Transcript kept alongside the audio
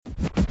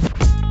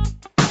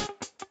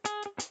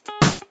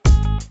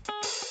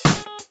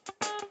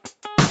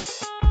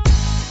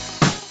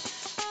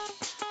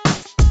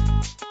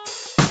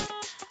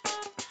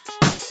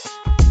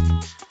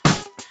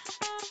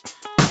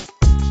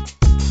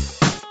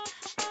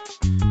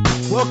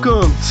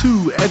Welcome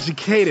to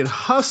Educated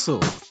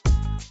Hustle.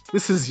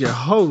 This is your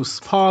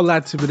host, Paul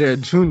Latibadere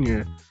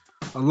Jr.,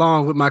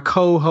 along with my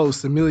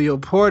co-host, Emilio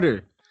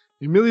Porter.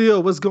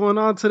 Emilio, what's going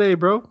on today,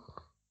 bro?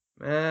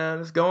 Man,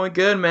 it's going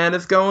good, man.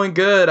 It's going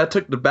good. I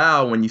took the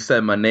bow when you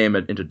said my name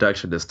at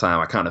introduction this time.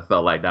 I kind of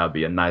felt like that would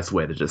be a nice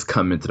way to just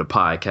come into the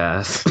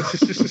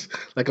podcast.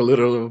 Like a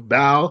little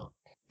bow?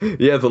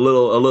 Yeah, it's a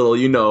little,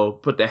 you know,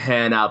 put the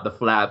hand out the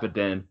flap and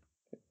then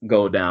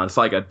go down. It's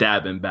like a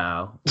dab and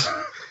bow.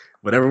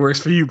 Whatever works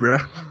for you, bro.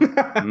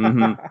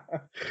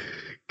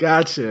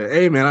 Gotcha.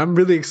 Hey, man, I'm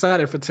really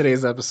excited for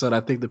today's episode. I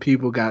think the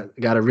people got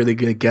a really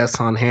good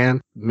guest on hand,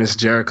 Miss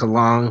Jerrica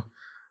Long.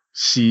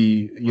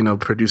 She,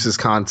 produces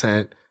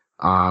content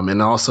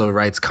and also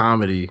writes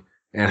comedy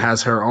and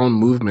has her own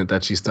movement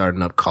that she's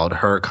starting up called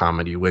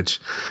HerComedy, which,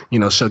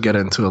 she'll get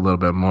into a little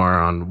bit more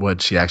on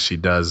what she actually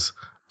does.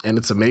 And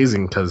it's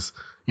amazing because,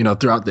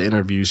 throughout the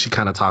interview, she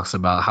kind of talks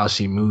about how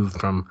she moved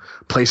from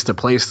place to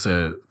place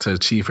to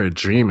achieve her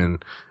dream.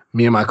 And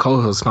me and my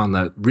co-host found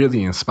that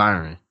really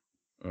inspiring.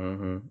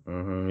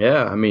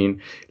 Yeah, I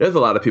mean, there's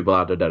a lot of people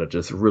out there that are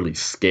just really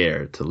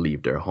scared to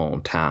leave their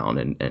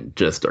hometown and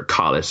just their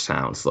college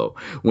town. So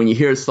when you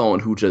hear someone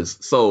who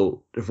just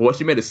for what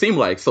she made it seem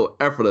like so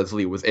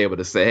effortlessly was able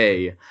to say,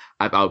 hey,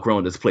 I've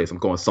outgrown this place, I'm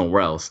going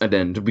somewhere else. And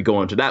then to be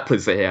going to that place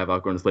and say, hey, I've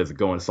outgrown this place, I'm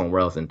going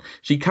somewhere else. And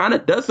she kind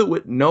of does it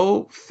with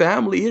no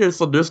family here.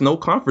 So there's no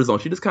comfort zone.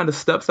 She just kind of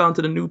steps out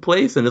into the new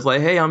place and it's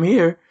like, hey, I'm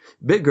here.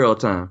 Big girl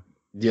time.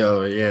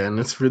 Yo, yeah, and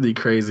it's really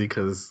crazy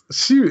because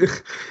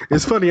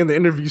it's funny in the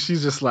interview,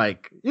 she's just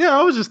like, yeah,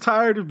 I was just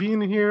tired of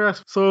being here.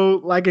 So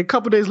like a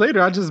couple days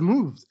later, I just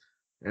moved.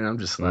 And I'm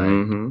just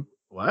like,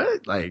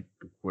 what? Like,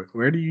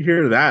 where do you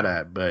hear that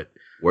at? But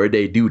where'd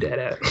they do that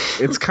at?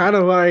 It's kind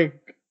of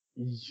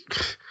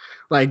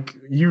like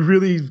you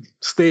really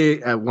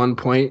stay at one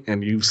point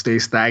and you stay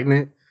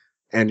stagnant.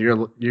 And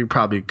you're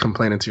probably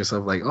complaining to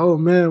yourself like, oh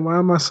man, why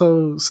am I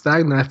so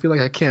stagnant? I feel like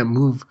I can't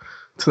move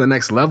to the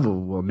next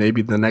level. Well,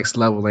 maybe the next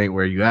level ain't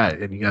where you at,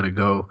 and you got to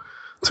go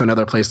to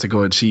another place to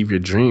go achieve your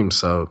dream.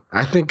 So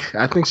I think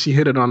she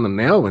hit it on the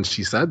nail when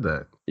she said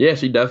that. Yeah,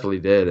 she definitely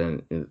did,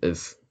 and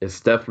it's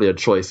definitely a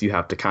choice you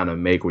have to kind of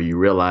make where you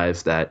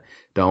realize that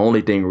the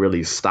only thing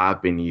really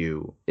stopping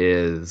you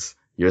is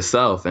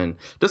yourself. And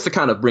just to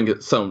kind of bring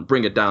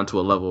it down to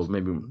a level of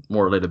maybe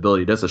more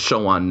relatability, there's a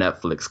show on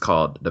Netflix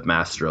called The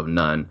Master of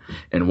None,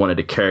 and one of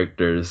the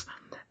characters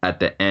at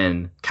the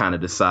end kind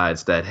of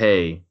decides that,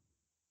 hey,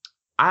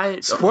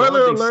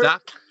 spoiler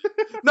alert.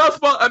 No,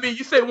 I mean,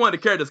 you say one of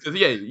the characters because,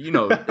 yeah,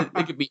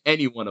 it could be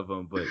any one of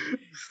them. But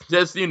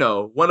just,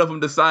 one of them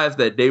decides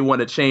that they want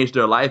to change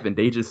their life and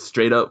they just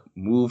straight up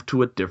move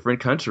to a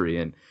different country.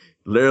 And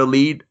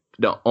literally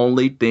the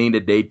only thing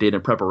that they did in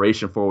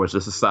preparation for was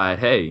just decide,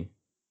 hey,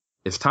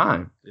 it's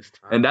time.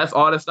 And that's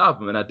all that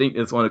stopped them. And I think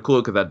it's kind of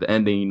cool because at the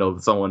ending,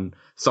 someone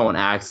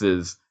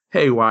asks,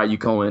 hey, why are you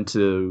going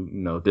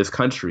to, this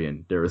country?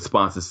 And their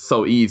response is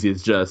so easy.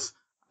 It's just,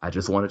 I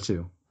just wanted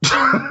to.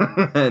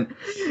 And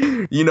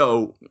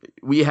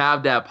we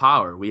have that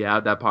power. We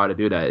have that power to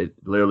do that. It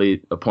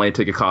literally, a plane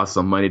ticket costs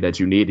some money that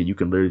you need, and you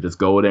can literally just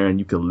go there and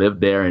you can live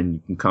there and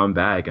you can come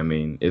back. I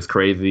mean, it's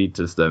crazy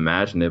just to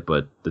imagine it,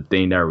 but the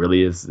thing that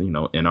really is, in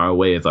our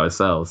way is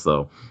ourselves.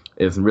 So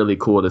it's really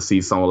cool to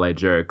see someone like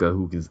Jerrica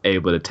who is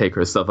able to take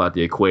herself out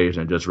the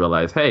equation and just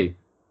realize, hey,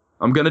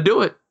 I'm gonna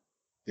do it.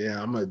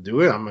 Yeah, I'm gonna do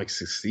it. I'm gonna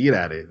succeed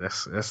at it.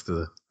 That's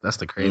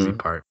the crazy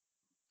part.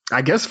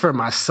 I guess for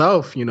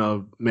myself,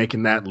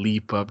 making that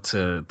leap up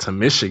to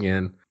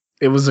Michigan,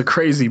 it was a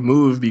crazy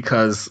move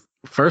because,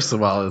 first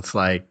of all, it's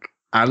like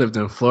I lived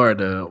in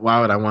Florida.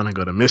 Why would I want to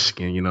go to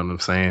Michigan? You know what I'm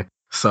saying?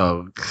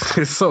 So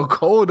it's so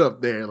cold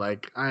up there.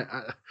 Like,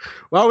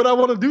 why would I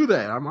want to do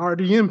that? I'm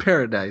already in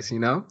paradise,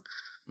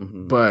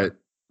 But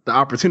the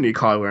opportunity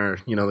call where,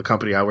 the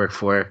company I work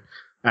for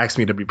asked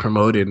me to be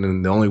promoted,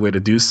 and the only way to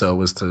do so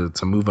was to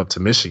move up to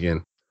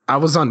Michigan. I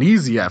was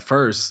uneasy at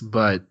first,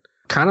 but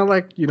kind of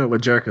like,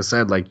 what Jerrica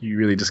said, like you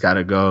really just got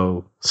to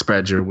go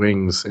spread your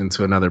wings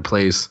into another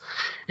place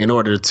in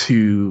order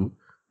to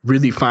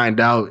really find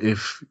out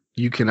if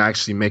you can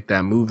actually make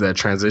that move, that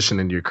transition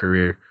in your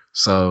career.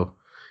 So,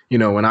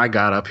 when I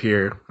got up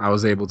here, I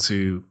was able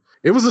to,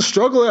 it was a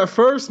struggle at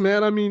first,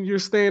 man. I mean, you're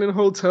staying in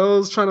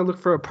hotels, trying to look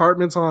for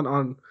apartments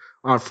on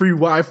free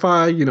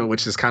Wi-Fi,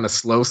 which is kind of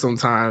slow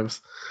sometimes.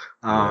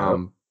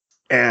 And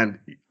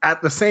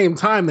at the same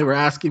time, they were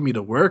asking me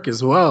to work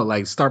as well,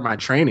 like start my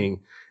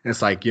training. And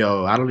it's like,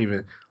 yo, I don't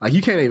even, like,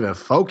 you can't even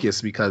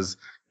focus because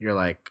you're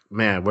like,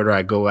 man, where do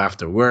I go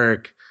after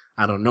work?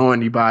 I don't know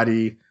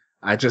anybody.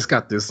 I just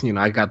got this,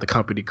 I got the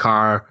company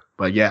car,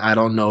 but yeah, I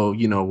don't know,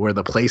 where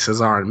the places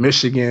are in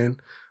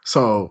Michigan.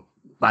 So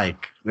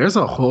like, there's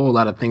a whole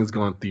lot of things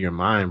going through your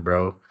mind,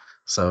 bro.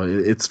 So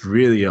it's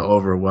really an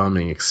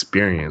overwhelming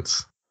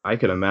experience. I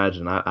can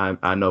imagine.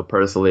 I know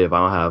personally, if I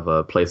don't have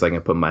a place I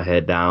can put my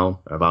head down,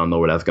 or if I don't know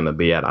where that's going to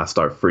be at, I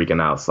start freaking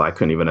out. So I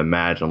couldn't even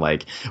imagine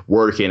like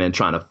working and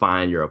trying to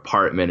find your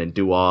apartment and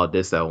do all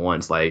this at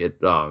once. Like,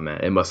 oh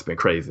man, it must have been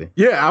crazy.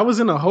 Yeah, I was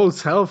in a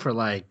hotel for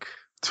like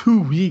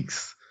 2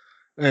 weeks.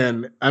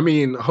 And I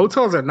mean,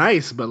 hotels are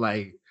nice, but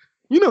like,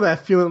 you know,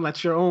 that feeling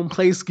that your own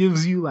place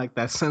gives you, like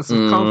that sense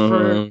of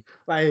comfort.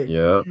 Like,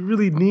 Yeah. you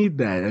really need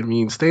that. I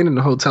mean, staying in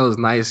the hotel is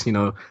nice, you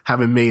know,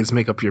 having maids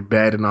make up your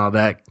bed and all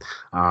that.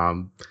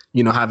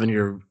 You know, having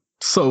your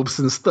soaps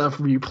and stuff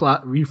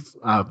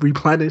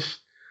replenish.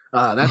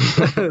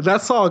 That's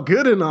that's all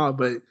good and all,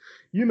 but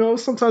you know,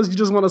 sometimes you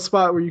just want a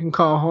spot where you can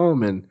call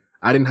home, and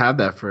I didn't have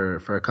that for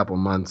a couple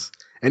months.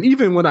 And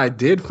even when I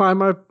did find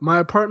my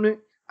apartment,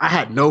 I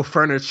had no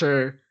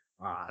furniture,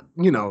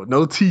 you know,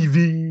 no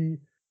TV,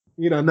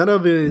 you know, none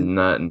of it,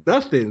 Nothing.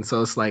 nothing.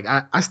 So it's like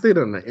I stayed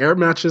on the air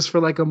mattress for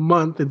like a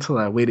month until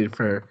I waited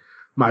for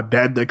my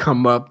bed to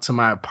come up to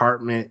my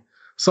apartment.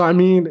 So I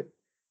mean,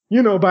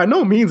 you know, by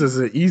no means is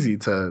it easy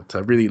to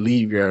really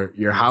leave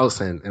your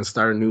house and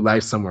start a new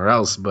life somewhere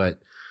else.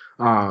 But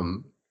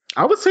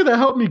I would say that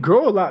helped me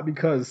grow a lot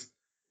because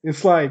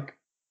it's like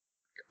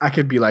I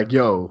could be like,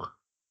 yo,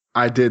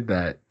 I did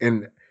that.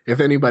 And if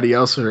anybody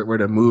else were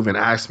to move and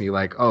ask me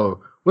like,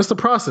 oh, what's the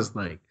process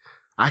like?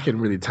 I can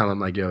really tell them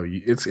like, yo,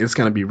 it's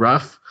going to be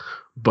rough,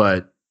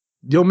 but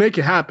you'll make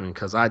it happen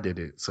because I did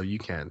it. So you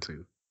can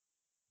too.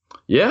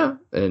 Yeah.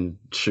 And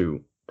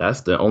shoot,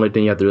 that's the only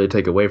thing you have to really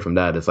take away from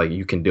that. It's like,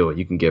 you can do it.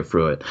 You can get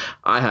through it.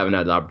 I haven't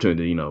had the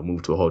opportunity to, you know,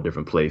 move to a whole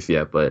different place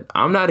yet, but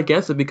I'm not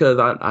against it because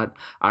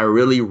I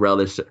really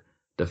relish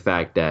the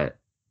fact that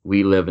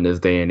we live in this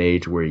day and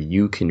age where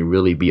you can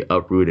really be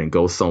uprooted and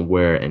go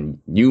somewhere, and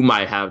you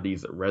might have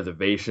these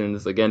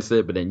reservations against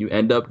it, but then you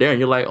end up there and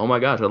you're like, oh my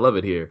gosh, I love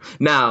it here.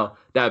 Now,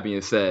 that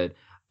being said,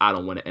 I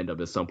don't want to end up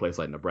in some place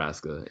like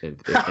Nebraska.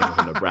 If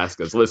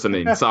Nebraska's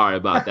listening, sorry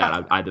about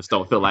that. I just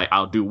don't feel like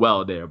I'll do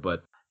well there.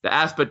 But the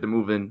aspect of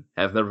moving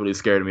has never really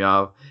scared me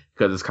off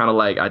because it's kind of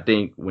like, I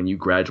think when you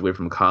graduate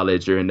from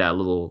college, you're in that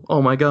little,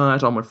 oh my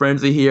gosh, all my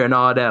friends are here and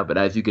all that. But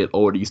as you get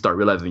older, you start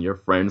realizing your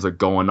friends are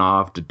going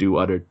off to do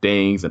other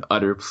things in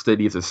other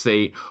cities or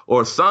state,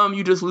 or some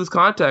you just lose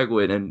contact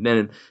with. And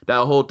then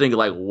that whole thing of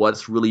like,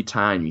 what's really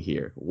tying you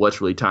here?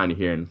 What's really tying you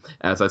here? And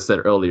as I said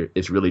earlier,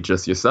 it's really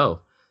just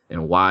yourself.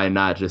 And why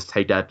not just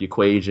take that the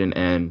equation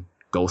and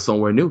go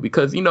somewhere new?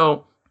 Because, you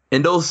know,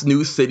 in those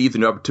new cities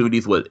and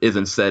opportunities, what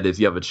isn't said is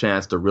you have a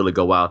chance to really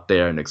go out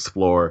there and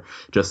explore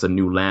just a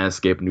new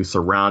landscape, new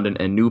surrounding,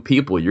 and new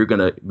people. You're going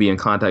to be in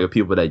contact with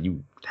people that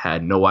you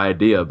had no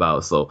idea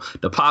about. So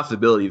the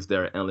possibilities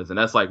there are endless. And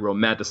that's like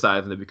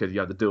romanticizing it because you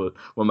have to do it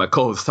when my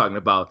co-host talking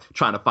about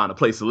trying to find a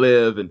place to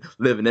live and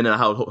living in and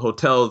out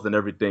hotels and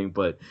everything.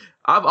 But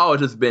I've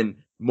always just been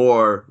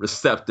more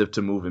receptive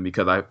to moving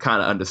because I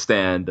kind of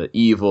understand the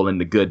evil and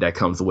the good that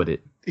comes with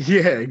it.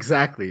 Yeah,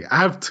 exactly. I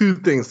have two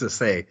things to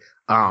say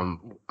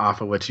off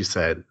of what you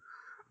said.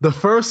 The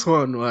first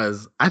one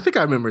was, I think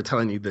I remember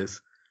telling you this.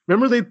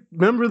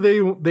 Remember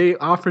they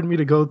offered me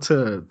to go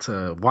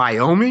to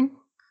Wyoming?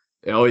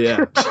 Oh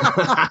yeah.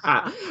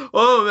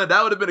 Oh man, that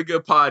would have been a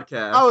good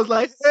podcast. I was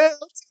like, hell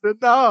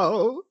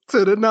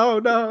to the no.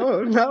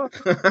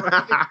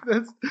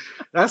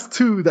 That's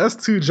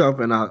too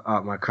jumping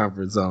out my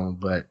comfort zone.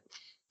 But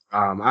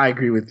I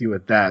agree with you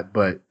with that.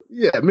 But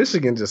yeah,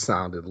 Michigan just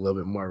sounded a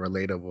little bit more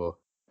relatable.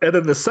 And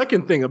then the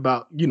second thing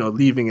about, you know,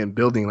 leaving and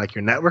building like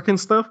your network and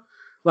stuff,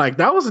 like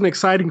that was an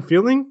exciting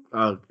feeling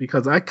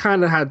because I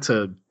kind of had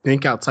to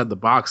think outside the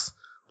box.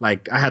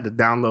 Like I had to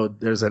download,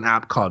 there's an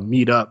app called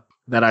Meetup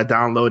that I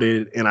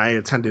downloaded, and I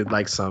attended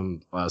like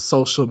some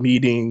social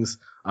meetings,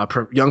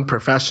 young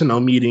professional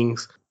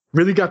meetings.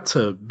 Really got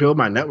to build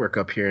my network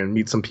up here and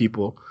meet some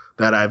people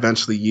that I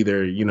eventually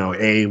either, you know,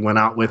 A, went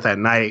out with at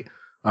night,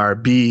 or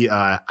B,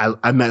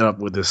 I met up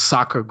with this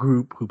soccer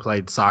group who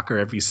played soccer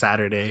every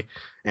Saturday,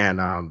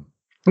 and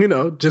you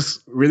know,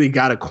 just really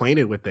got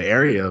acquainted with the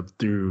area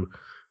through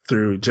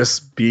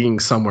just being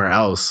somewhere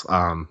else.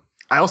 I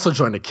also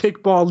joined a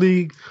kickball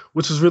league,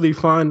 which was really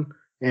fun.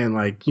 And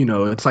like, you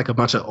know, it's like a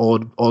bunch of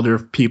older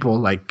people,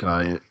 like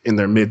in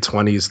their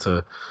mid-20s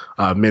to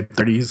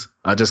mid-30s,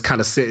 just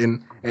kind of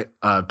sitting,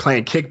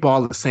 playing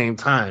kickball at the same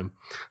time.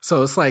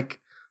 So it's like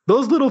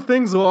those little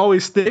things will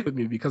always stick with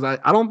me because I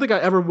don't think I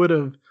ever would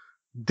have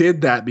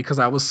did that because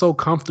I was so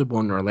comfortable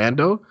in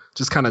Orlando,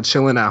 just kind of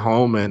chilling at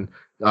home and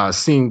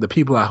seeing the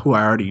people who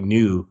I already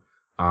knew.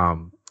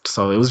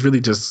 So it was really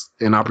just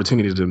an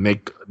opportunity to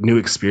make new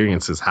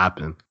experiences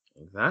happen.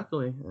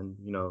 Exactly. And,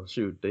 you know,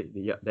 shoot,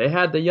 they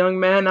had the young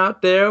man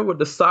out there with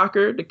the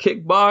soccer, the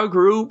kickball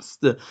groups,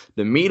 the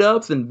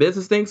meetups and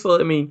business things. So,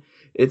 I mean,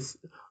 it's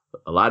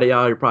a lot of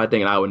y'all, you're probably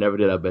thinking I would never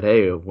do that. But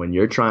hey, when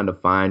you're trying to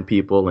find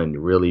people and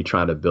really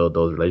trying to build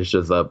those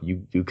relationships up,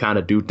 you kind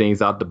of do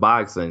things out the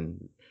box.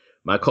 And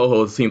my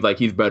co-host seems like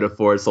he's better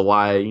for it. So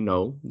why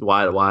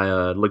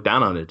look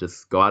down on it?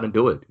 Just go out and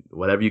do it.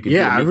 Whatever you can do.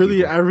 Yeah, I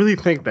really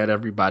think that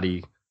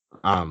everybody,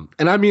 and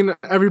I mean,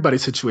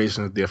 everybody's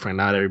situation is different.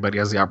 Not everybody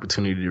has the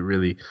opportunity to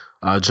really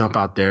jump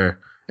out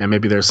there, and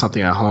maybe there's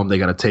something at home they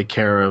got to take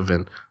care of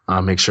and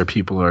make sure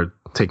people are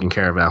taken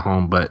care of at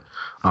home. But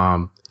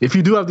if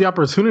you do have the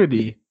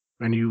opportunity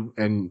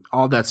and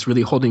all that's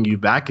really holding you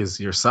back is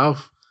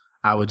yourself,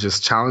 I would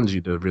just challenge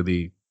you to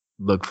really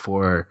look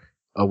for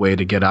a way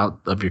to get out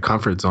of your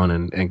comfort zone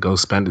and go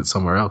spend it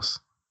somewhere else.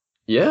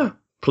 Yeah,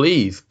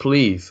 please,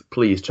 please,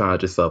 please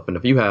challenge yourself. And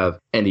if you have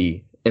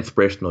any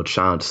inspirational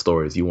challenge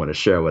stories you want to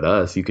share with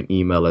us, you can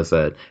email us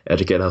at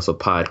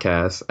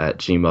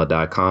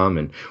educatehustlepodcast@gmail.com,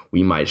 and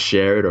we might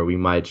share it, or we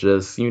might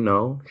just,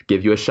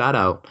 give you a shout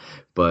out.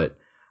 But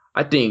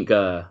I think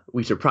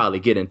we should probably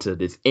get into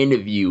this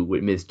interview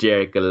with Miss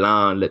Jerrica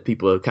Long, let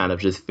people kind of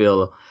just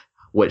feel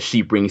what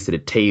she brings to the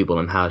table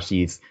and how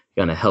she's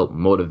going to help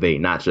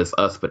motivate not just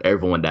us, but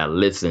everyone that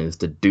listens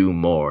to do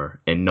more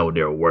and know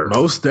their worth.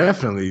 Most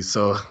definitely.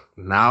 So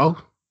now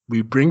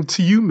we bring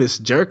to you Miss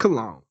Jerrica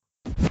Long.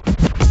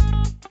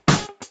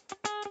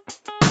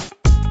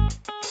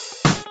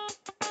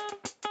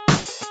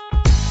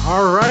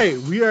 All right,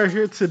 we are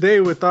here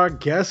today with our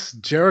guest,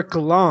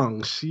 Jerrica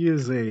Long. She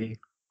is a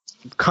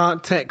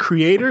content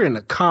creator and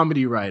a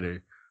comedy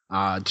writer.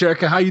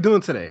 Jerrica, how you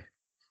doing today?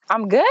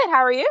 I'm good.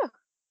 How are you?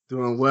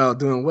 Doing well,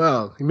 doing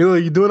well.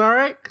 Emilio, you doing all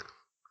right?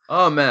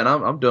 Oh man,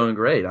 I'm doing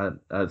great.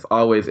 It's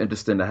always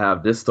interesting to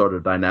have this sort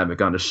of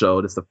dynamic on the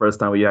show. This is the first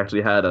time we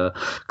actually had a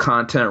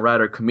content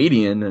writer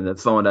comedian, and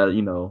it's someone that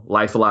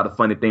likes a lot of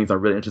funny things.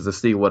 I'm really interested to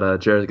see what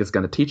Jerrica is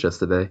going to teach us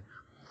today.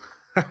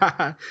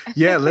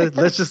 Yeah,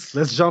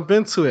 let's jump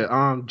into it.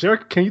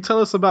 Jerrica, can you tell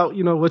us about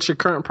what your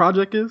current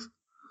project is?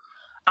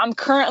 I'm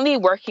currently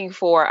working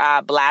for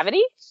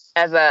Blavity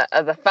as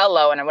a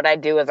fellow, and what I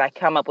do is I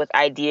come up with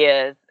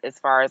ideas as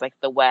far as like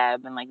the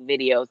web and like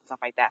videos and stuff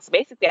like that. So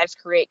basically, I just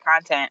create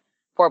content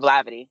for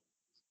Blavity.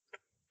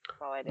 That's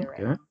all I do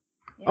right now.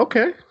 Yeah.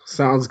 Okay,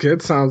 sounds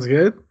good.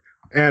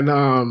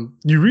 And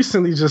you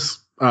recently just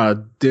you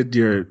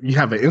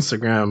have an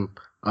Instagram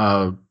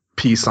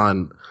piece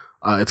on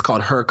it's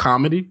called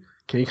HerComedy.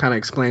 Can you kind of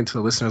explain to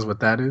the listeners what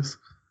that is?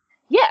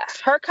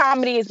 Yes,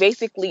 HerComedy is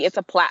basically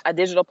a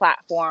digital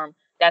platform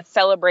that's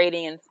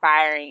celebrating,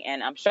 inspiring,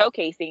 and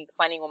showcasing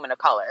funny women of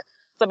color.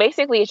 So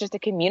basically, it's just a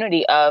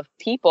community of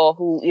people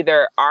who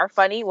either are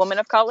funny women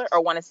of color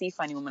or want to see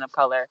funny women of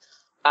color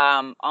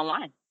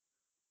online.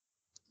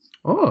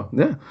 Oh,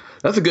 yeah.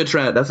 That's a good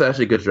trend. That's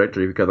actually a good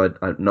trajectory, because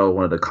I know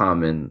one of the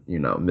common,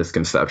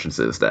 misconceptions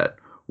is that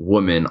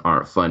women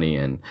aren't funny.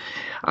 And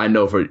I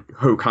know for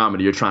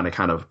HerComedy, you're trying to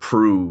kind of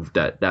prove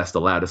that that's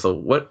the latter. So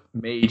what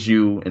made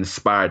you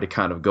inspired to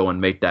kind of go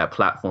and make that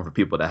platform for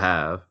people to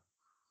have?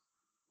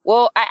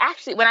 Well,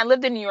 when I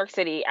lived in New York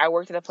City, I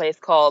worked at a place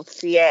called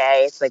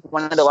CAA. It's like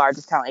one of the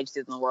largest talent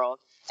agencies in the world.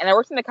 And I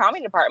worked in the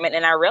comedy department,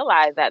 and I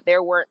realized that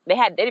they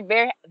had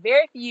very,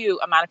 very few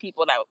amount of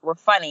people that were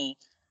funny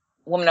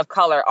women of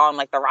color on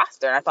like the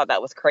roster. And I thought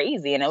that was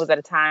crazy. And it was at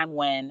a time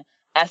when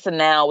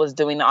SNL was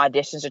doing the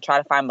auditions to try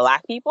to find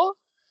Black people.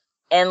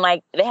 And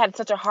like they had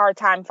such a hard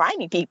time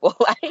finding people.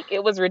 Like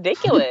it was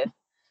ridiculous.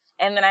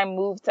 And then I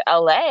moved to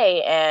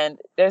LA, and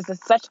there's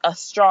such a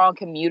strong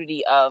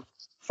community of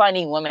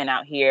funny women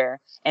out here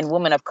and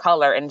women of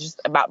color, and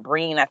just about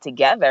bringing that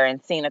together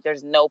and seeing that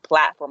there's no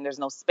platform, there's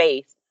no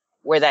space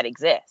where that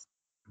exists.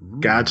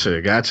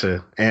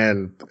 Gotcha.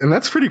 And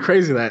that's pretty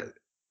crazy that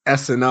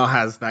SNL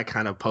has that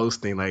kind of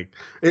posting. Like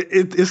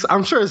it's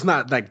I'm sure it's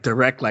not like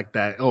direct like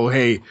that. Oh,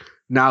 hey,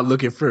 now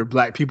looking for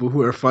Black people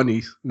who are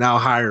funny, now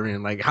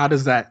hiring. Like how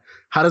does that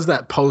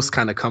post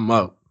kind of come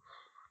up?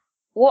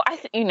 Well,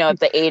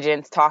 the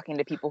agents talking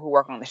to people who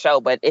work on the show,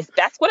 but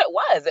that's what it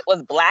was. It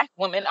was Black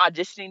women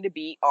auditioning to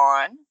be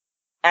on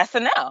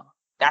SNL.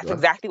 That's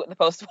exactly what the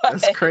post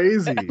was. That's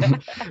crazy.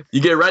 You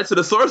get right to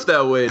the source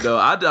that way, though.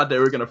 I thought they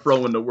were going to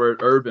throw in the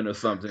word urban or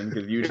something,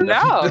 because usually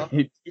no.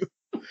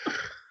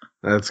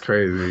 That's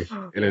crazy.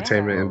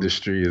 Entertainment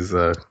industry is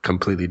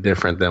completely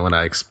different than what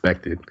I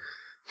expected.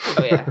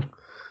 Oh yeah,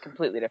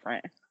 completely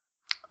different.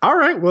 All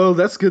right, well,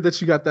 that's good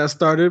that you got that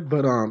started,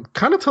 but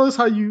kind of tell us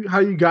how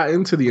you got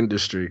into the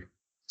industry.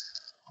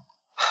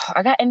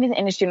 I got into the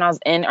industry when I was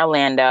in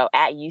Orlando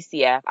at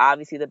UCF,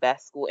 obviously the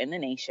best school in the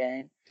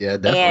nation. Yeah,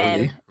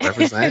 definitely.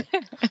 Represent.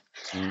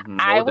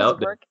 I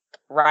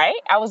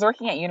was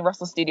working at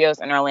Universal Studios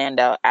in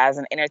Orlando as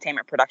an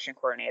entertainment production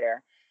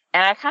coordinator.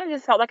 And I kind of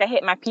just felt like I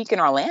hit my peak in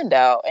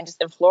Orlando and just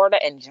in Florida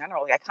in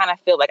general. Like, I kind of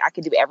feel like I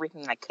could do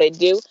everything I could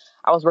do.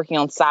 I was working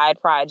on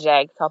side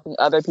projects, helping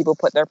other people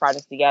put their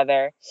projects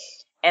together.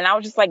 And I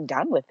was just like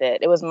done with it.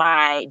 It was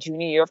my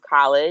junior year of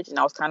college, and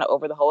I was kind of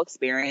over the whole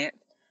experience.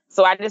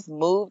 So I just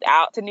moved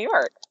out to New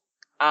York.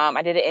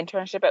 I did an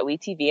internship at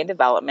WeTV in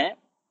development,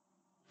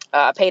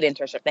 a paid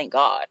internship, thank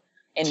God,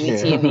 in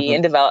WeTV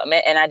in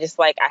development. And I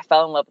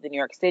fell in love with New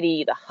York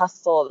City, the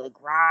hustle, the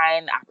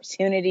grind, the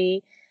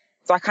opportunity.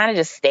 So I kind of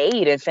just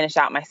stayed and finished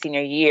out my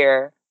senior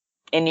year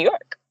in New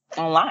York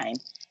online.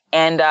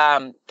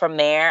 And from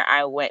there,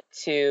 I went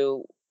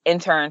to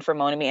intern for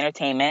Mona Me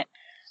Entertainment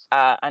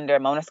under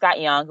Mona Scott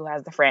Young, who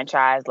has the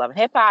franchise Love and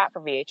Hip Hop for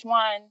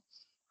VH1.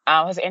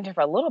 I was an intern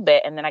for a little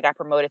bit, and then I got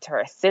promoted to her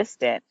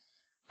assistant.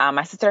 I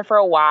assisted her for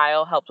a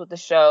while, helped with the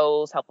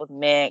shows, helped with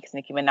Mix,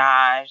 Nicki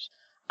Minaj.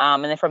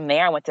 And then from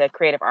there, I went to a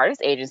creative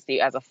artist agency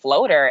as a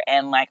floater,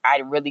 and I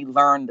really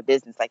learned the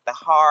business, like the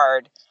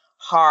hard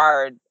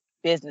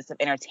business of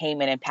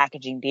entertainment and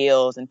packaging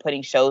deals and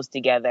putting shows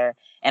together.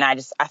 And I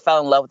fell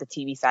in love with the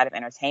TV side of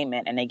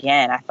entertainment. And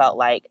again, I felt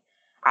like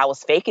I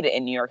was faking it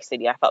in New York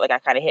City. I felt like I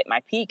kind of hit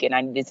my peak and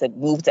I needed to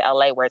move to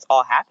LA where it's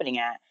all happening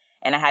at.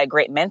 And I had a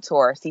great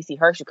mentor, Cece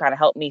Hirsch, who kind of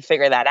helped me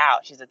figure that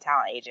out. She's a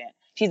talent agent.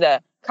 She's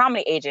a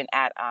comedy agent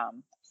at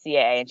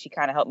CAA, and she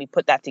kind of helped me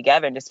put that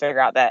together and just figure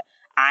out that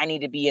I need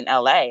to be in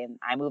LA. And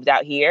I moved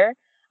out here.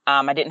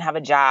 I didn't have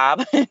a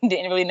job,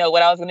 didn't really know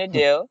what I was going to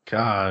do.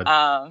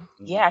 God.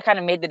 Yeah, I kind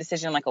of made the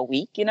decision like a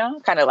week,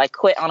 kind of like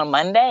quit on a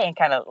Monday and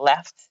kind of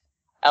left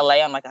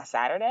LA on like a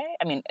Saturday.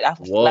 I mean, I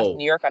left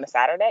New York on a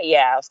Saturday.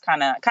 Yeah, it was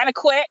kind of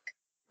quick,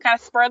 kind of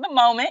spur of the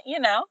moment,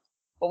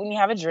 But when you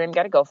have a dream, you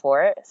got to go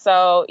for it.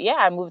 So yeah,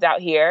 I moved out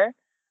here.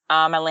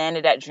 I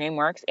landed at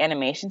DreamWorks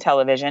Animation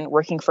Television,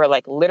 working for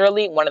like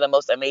literally one of the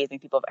most amazing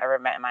people I've ever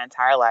met in my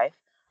entire life,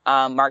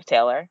 Mark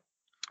Taylor.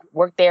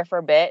 Worked there for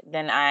a bit.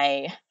 Then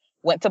I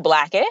went to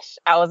Blackish.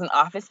 I was an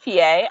office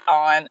PA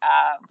on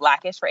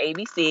Blackish for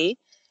ABC.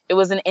 It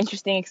was an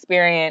interesting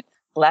experience.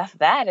 Left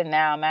that, and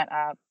now I'm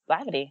at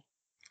Blavity,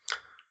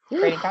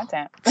 creating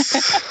content.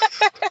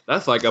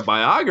 That's like a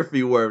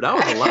biography word. That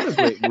was a lot of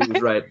great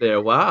moves right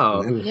there.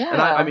 Wow. Yeah.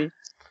 And I mean,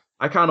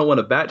 I kind of want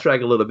to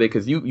backtrack a little bit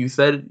because you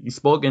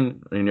spoke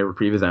in your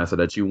previous answer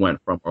that you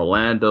went from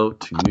Orlando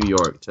to New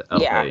York to LA.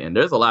 Yeah. And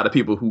there's a lot of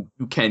people who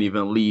can't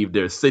even leave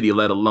their city,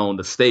 let alone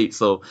the state.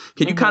 So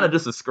can you kind of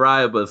just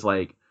describe us,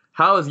 like,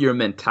 how has your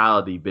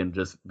mentality been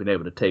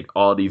able to take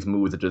all these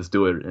moves and just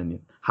do it, and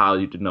how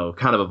you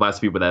kind of advise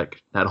people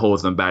that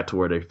holds them back to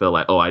where they feel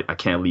like, oh, I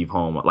can't leave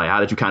home. Like,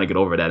 how did you kind of get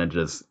over that and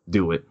just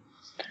do it?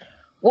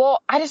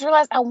 Well, I just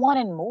realized I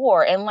wanted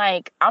more. And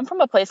like, I'm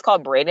from a place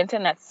called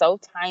Bradenton that's so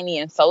tiny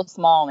and so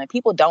small and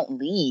people don't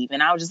leave.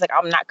 And I was just like,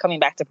 I'm not coming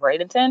back to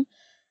Bradenton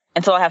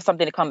until I have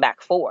something to come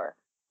back for.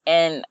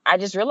 And I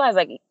just realized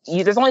like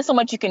there's only so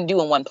much you can do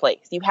in one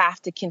place. You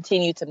have to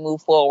continue to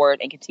move forward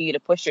and continue to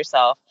push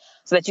yourself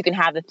so that you can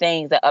have the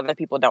things that other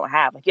people don't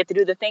have. Like you have to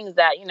do the things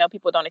that,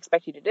 people don't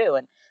expect you to do.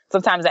 And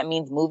sometimes that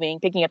means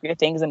picking up your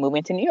things and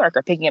moving to New York,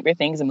 or picking up your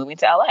things and moving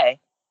to LA.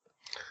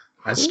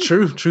 That's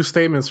true. True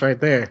statements right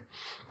there.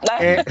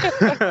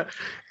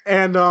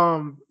 And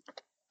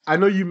I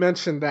know you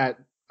mentioned that,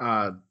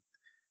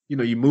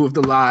 you moved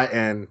a lot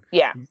and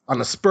on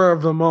the spur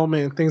of the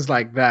moment and things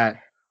like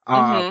that.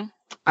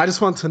 I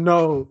just want to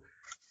know,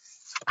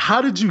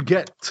 how did you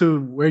get to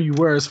where you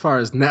were as far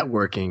as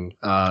networking?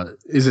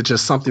 Is it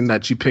just something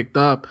that you picked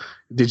up?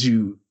 Did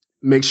you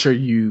make sure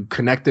you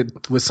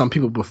connected with some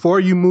people before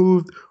you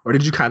moved? Or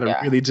did you kind of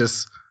really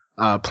just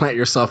plant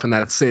yourself in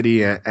that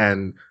city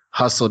and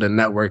hustled and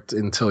networked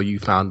until you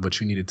found what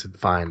you needed to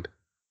find?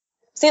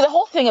 See, the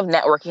whole thing of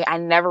networking, I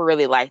never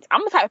really liked.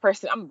 I'm the type of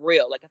person, I'm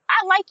real. Like, if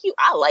I like you,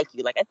 I like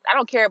you. Like, I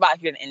don't care about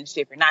if you're in the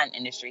industry, if you're not in the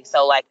industry.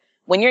 So, like,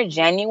 when you're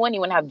genuine, you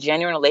want to have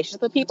genuine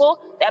relationships with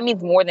people, that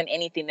means more than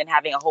anything than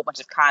having a whole bunch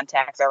of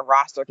contacts or a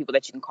roster of people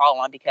that you can call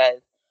on. Because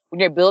when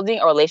you're building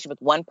a relationship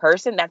with one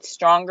person, that's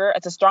stronger.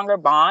 It's a stronger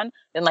bond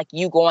than, like,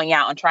 you going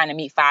out and trying to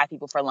meet 5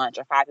 people for lunch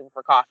or 5 people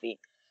for coffee.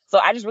 So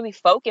I just really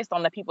focused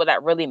on the people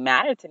that really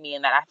mattered to me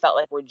and that I felt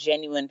like were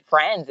genuine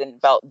friends and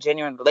felt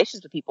genuine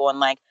relationships with people. And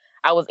like,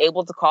 I was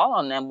able to call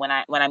on them when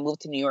I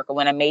moved to New York or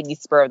when I made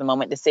these spur of the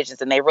moment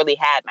decisions, and they really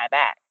had my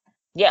back.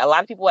 Yeah, a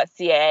lot of people at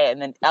CAA and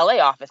then LA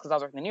office, because I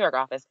was working in the New York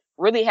office,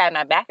 really had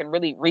my back and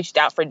really reached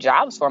out for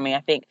jobs for me.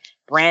 I think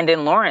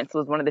Brandon Lawrence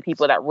was one of the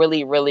people that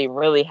really, really,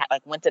 really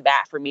went to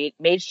bat for me,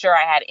 made sure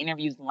I had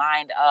interviews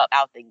lined up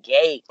out the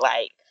gate.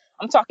 Like,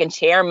 I'm talking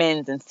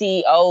chairmen and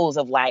CEOs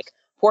of like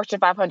Fortune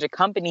 500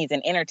 companies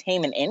and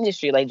entertainment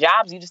industry, like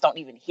jobs you just don't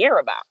even hear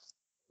about.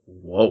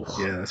 Whoa.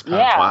 Yeah, that's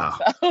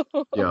powerful. Wow.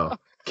 So.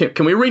 Yo,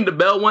 can we ring the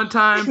bell one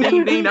time?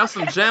 Ding, ding. That's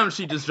some gems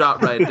she just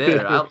dropped right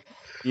there.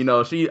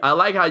 I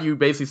like how you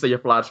basically say your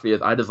philosophy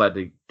is, I just like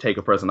to take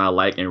a person I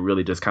like and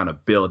really just kind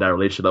of build that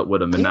relationship up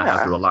with them and not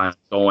have to rely on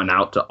going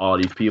out to all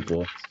these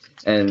people.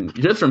 And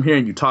just from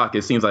hearing you talk,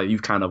 it seems like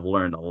you've kind of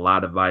learned a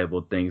lot of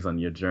valuable things on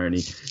your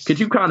journey. Could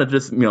you kind of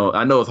just,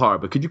 I know it's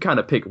hard, but could you kind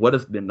of pick what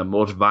has been the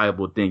most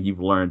valuable thing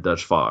you've learned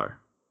thus far?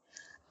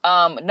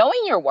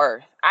 Knowing your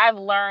worth. I've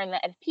learned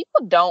that if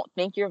people don't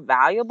think you're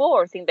valuable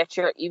or think that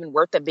you're even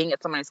worth it being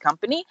at somebody's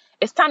company,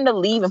 it's time to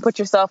leave and put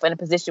yourself in a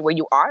position where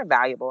you are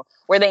valuable,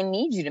 where they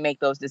need you to make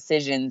those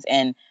decisions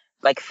and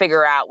like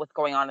figure out what's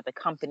going on at the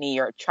company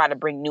or try to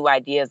bring new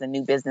ideas and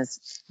new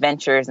business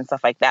ventures and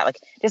stuff like that. Like,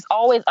 just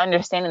always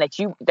understanding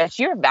that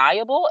you're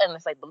valuable, and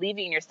it's like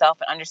believing in yourself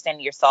and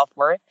understanding your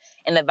self-worth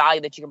and the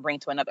value that you can bring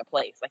to another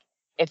place. Like,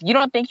 if you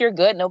don't think you're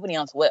good, nobody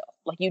else will.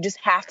 Like, you just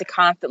have to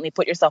constantly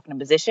put yourself in a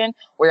position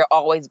where you're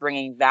always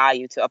bringing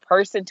value to a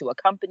person, to a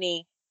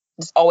company,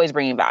 just always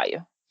bringing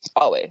value.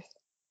 Always.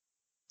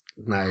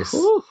 Nice.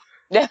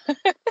 That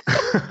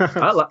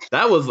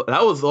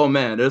was, oh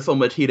man, there's so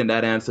much heat in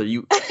that answer.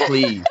 You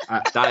please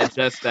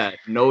digest that.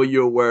 Know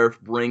your worth,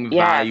 bring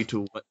value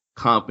to what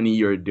company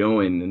you're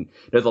doing. And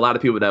there's a lot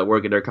of people that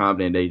work at their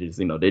company and they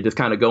just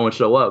kind of go and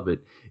show up.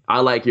 But I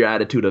like your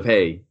attitude of,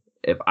 hey,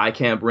 if I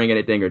can't bring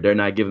anything or they're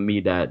not giving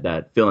me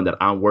that feeling that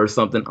I'm worth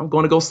something, I'm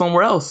going to go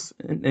somewhere else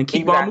and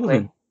keep on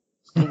moving.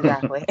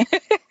 Exactly.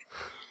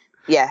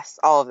 Yes,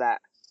 all of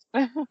that.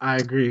 I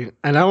agree.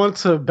 And I want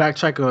to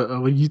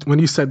backtrack when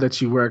you said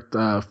that you worked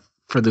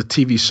for the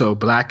TV show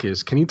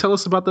Blackish. Can you tell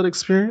us about that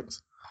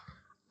experience?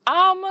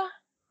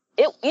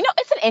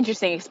 It's an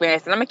interesting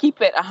experience, and I'm gonna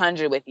keep it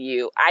 100 with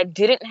you. I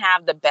didn't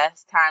have the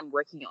best time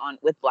working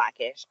with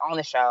Blackish on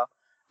the show.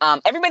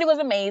 Everybody was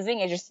amazing.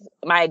 It's just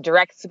my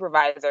direct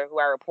supervisor, who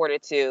I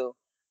reported to,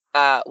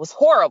 was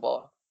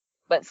horrible.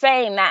 But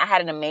saying that, I had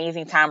an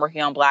amazing time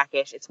working on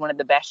Blackish. It's one of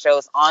the best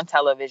shows on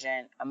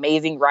television.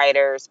 Amazing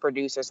writers,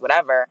 producers,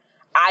 whatever.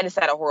 I just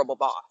had a horrible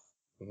boss.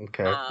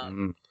 Okay.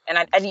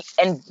 And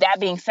that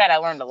being said, I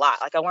learned a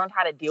lot. Like, I learned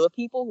how to deal with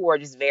people who are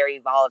just very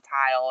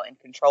volatile and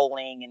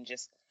controlling and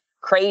just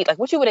crazy, like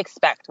what you would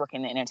expect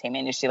working in the entertainment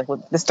industry, like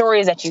with the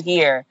stories that you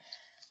hear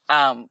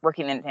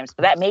working in the entertainment.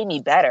 But that made me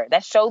better.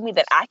 That showed me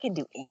that I can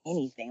do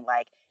anything.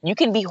 Like, you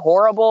can be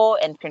horrible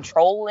and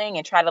controlling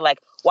and try to like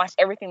watch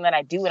everything that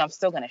I do, and I'm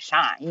still gonna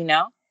shine, you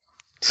know?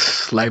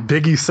 Like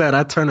Biggie said,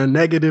 I turn a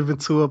negative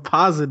into a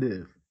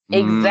positive.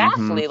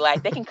 Exactly.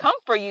 Like, they can come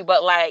for you,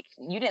 but like,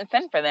 you didn't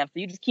send for them, so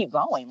you just keep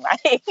going.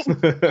 Like,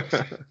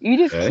 you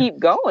just keep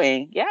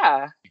going.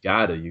 Yeah.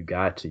 You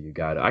got to.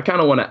 I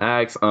kind of want to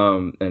ask,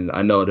 and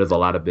I know there's a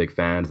lot of big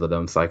fans of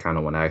them, so I kind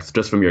of want to ask,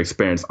 just from your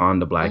experience on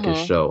the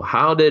Blackish show,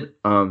 how did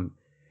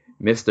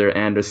Mr.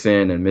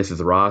 Anderson and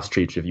Mrs. Ross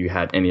treat you if you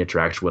had any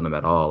interaction with them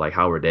at all? Like,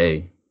 how were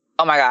they?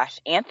 Oh my gosh,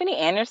 Anthony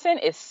Anderson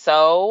is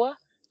so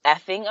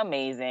effing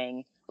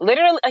amazing.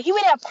 Literally, he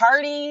would have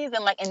parties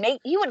and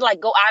he would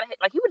like go out of it.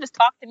 Like, he would just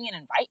talk to me and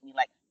invite me,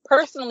 like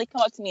personally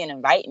come up to me and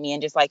invite me.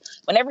 And just like,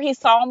 whenever he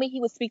saw me, he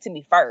would speak to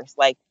me first.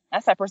 Like,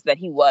 that's that person that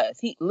he was.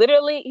 He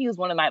was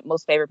one of my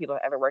most favorite people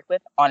I've ever worked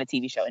with on a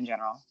TV show in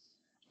general.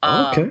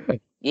 Okay.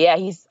 Yeah,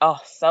 he's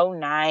so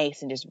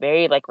nice and just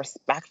very like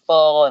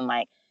respectful and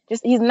like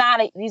just he's not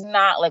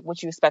like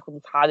what you expect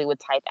with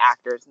Hollywood type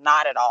actors,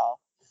 not at all.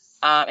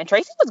 And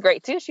Tracy was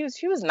great too.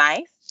 She was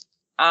nice.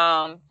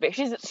 But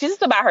she's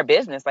just about her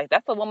business. Like,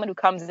 that's the woman who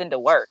comes into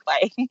work.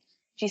 Like,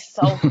 she's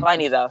so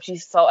funny though.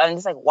 And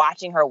just like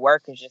watching her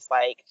work is just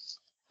like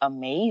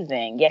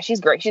amazing. Yeah, she's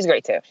great. She's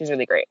great too. She's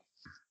really great.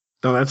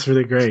 No, that's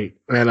really great.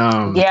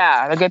 And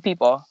yeah, they're good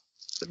people.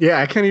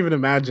 Yeah, I can't even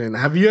imagine.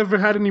 Have you ever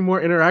had any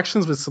more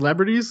interactions with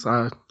celebrities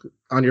on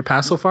your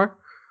path so far?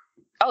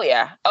 Oh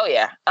yeah.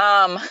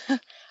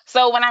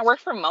 So when I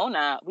worked for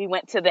Mona, we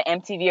went to the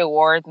MTV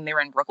Awards and they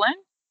were in Brooklyn.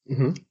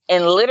 Mm-hmm.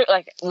 And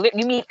literally,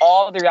 you meet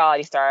all the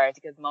reality stars,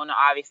 because Mona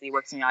obviously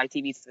works in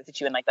reality TV, so they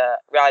put you in like the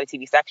reality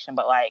TV section.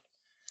 But like,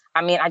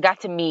 I mean, I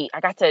got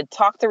to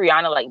talk to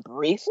Rihanna like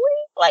briefly,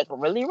 like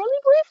really, really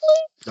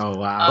briefly. Oh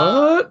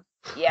wow! What?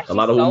 Yeah, a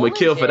lot of women would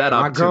kill for that.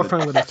 My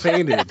girlfriend would have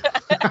fainted.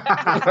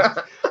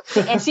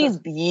 And she's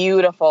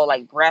beautiful,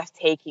 like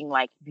breathtaking,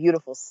 like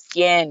beautiful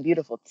skin,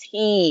 beautiful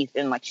teeth,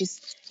 and like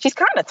she's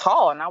kind of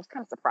tall, and I was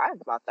kind of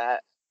surprised about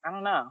that. I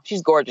don't know.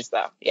 She's gorgeous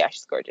though. Yeah,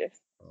 she's gorgeous.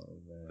 Oh,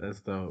 man.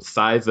 That's dope.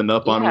 Sizing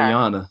up on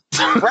Rihanna.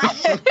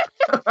 Right.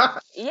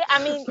 Yeah,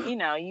 I mean,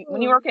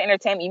 when you work in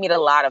entertainment, you meet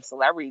a lot of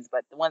celebrities,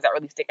 but the ones that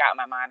really stick out in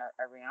my mind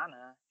are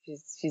Rihanna.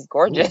 She's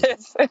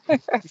gorgeous.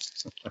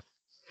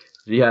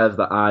 She has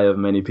the eye of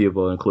many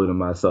people, including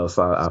myself,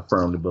 so I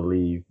firmly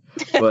believe.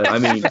 But I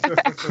mean,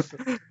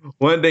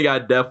 one thing I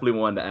definitely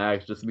wanted to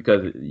ask, just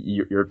because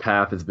your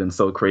path has been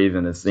so crazy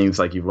and it seems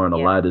like you've learned a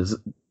lot, is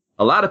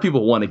a lot of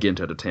people want to get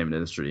into the entertainment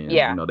industry, and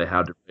they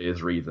have their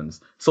various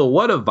reasons. So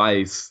what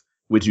advice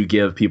would you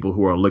give people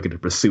who are looking to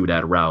pursue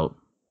that route?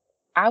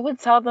 I would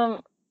tell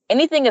them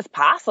anything is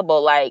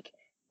possible. Like,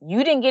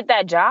 you didn't get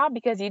that job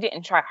because you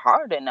didn't try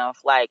hard enough.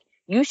 Like,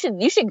 you should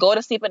go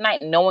to sleep at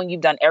night knowing you've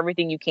done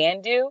everything you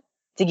can do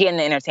to get in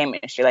the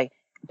entertainment industry. Like,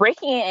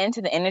 breaking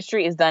into the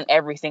industry is done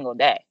every single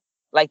day.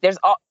 Like,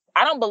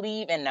 I don't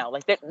believe in no.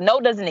 Like, no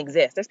doesn't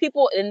exist. There's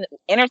people in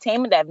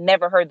entertainment that have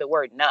never heard the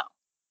word no.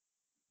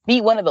 Be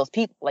one of those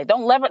people. Like,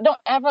 don't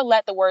ever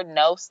let the word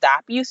no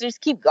stop you. So just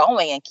keep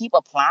going and keep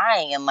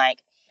applying. And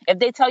like, if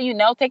they tell you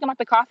no, take them out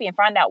to coffee and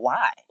find out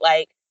why.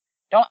 Like,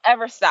 don't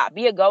ever stop.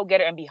 Be a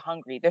go-getter and be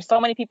hungry. There's so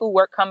many people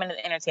who come into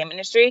the entertainment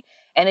industry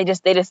and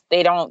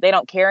they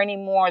don't care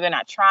anymore. They're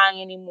not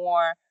trying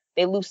anymore.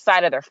 They lose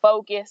sight of their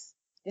focus.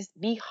 Just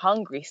be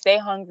hungry.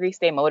 Stay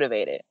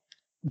motivated.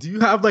 Do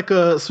you have like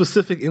a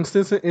specific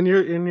instance in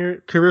your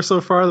career so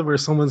far where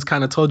someone's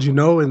kind of told you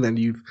no and then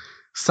you've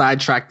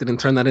sidetracked it and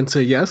turned that into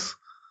a yes?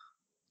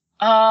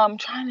 I'm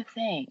trying to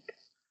think.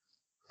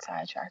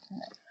 Sidetracking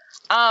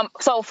it.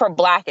 So for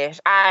Blackish,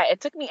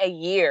 it took me a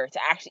year to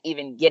actually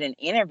even get an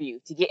interview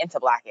to get into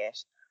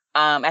Blackish.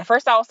 At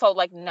first I was told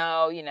like,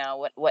 no,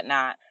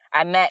 whatnot.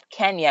 I met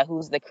Kenya,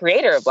 who's the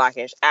creator of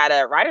Blackish, at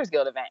a Writers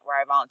Guild event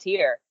where I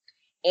volunteer.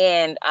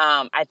 And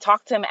I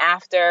talked to him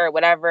after,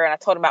 whatever, and I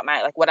told him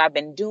about what I've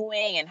been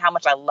doing and how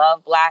much I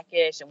love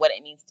Blackish and what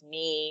it means to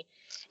me.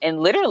 And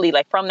literally,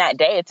 like, from that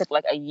day, it took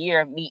like a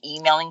year of me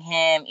emailing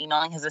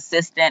his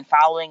assistant,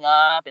 following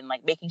up, and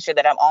like making sure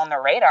that I'm on the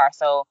radar.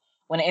 So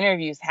when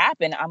interviews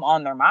happen, I'm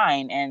on their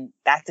mind. And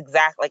that's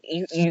exactly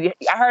like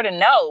I heard a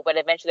no, but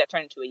eventually that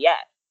turned into a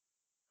yes.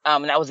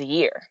 And that was a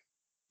year.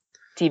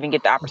 to even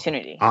get the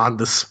opportunity. On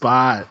the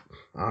spot.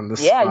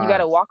 Yeah, you got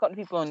to walk up to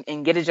people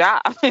and get a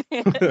job.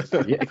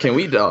 Yeah, can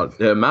we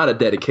the amount of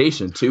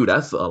dedication too?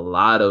 That's a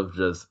lot of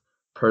just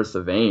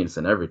perseverance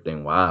and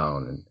everything. Wow,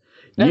 and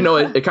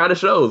it kind of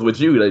shows with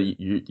you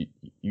that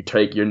you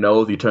take your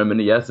no's, you turn them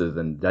into yeses,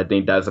 and I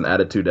think that's an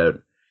attitude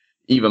that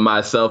even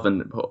myself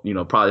and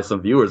probably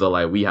some viewers are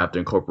like, we have to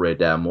incorporate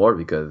that more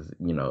because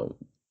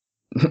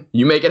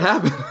you make it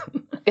happen.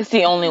 It's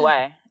the only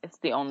way. It's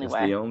the only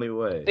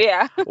way.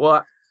 Yeah.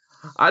 Well,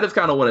 I just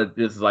kind of want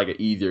to. This is like an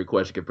easier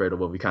question compared to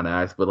what we kind of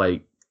asked, but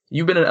like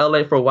you've been in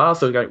LA for a while,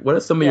 so like, what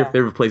are some of your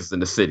favorite places in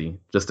the city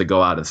just to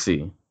go out and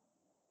see?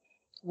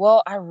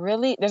 Well,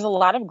 there's a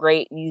lot of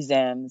great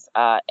museums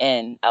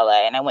in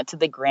LA, and I went to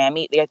the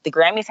Grammy. The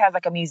Grammys has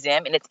like a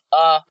museum, and it's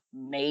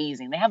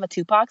amazing. They have a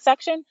Tupac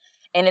section,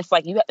 and it's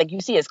like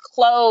you see his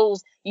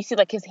clothes, you see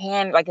like his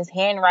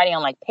handwriting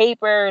on like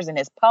papers and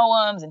his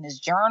poems and his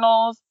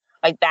journals.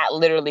 Like that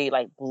literally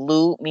like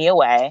blew me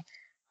away.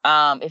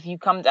 If you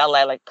come to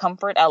LA, like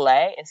Comfort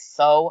LA is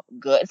so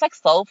good. It's like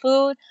soul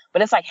food,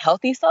 but it's like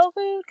healthy soul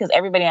food because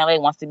everybody in LA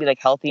wants to be like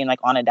healthy and like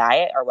on a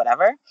diet or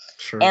whatever.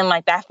 Sure. And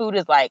like that food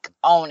is like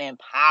on and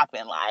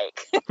popping,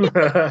 like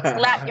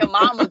slap your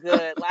mama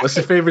good. Like, what's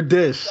your favorite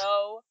dish?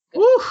 So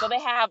good. So they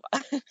have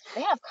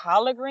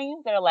collard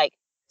greens that are like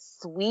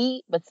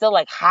sweet but still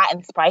like hot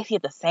and spicy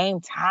at the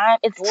same time.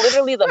 It's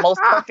literally the most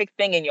perfect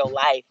thing in your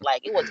life.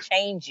 Like it will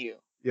change you.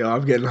 Yo,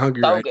 I'm getting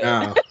hungry right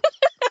now.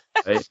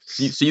 Hey,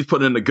 she's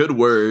putting in a good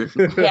word.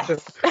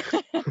 Yes.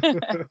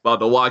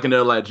 About to walk in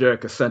there like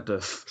Jerrica sent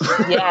us.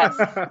 Yes.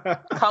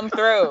 Come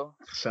through.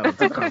 Shout out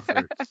to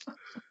Comfort.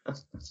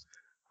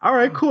 All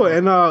right, cool.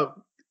 And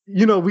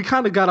we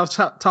kind of got off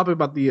topic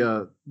about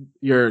the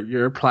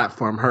your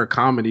platform,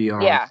 HerComedy.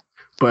 Yeah.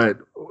 But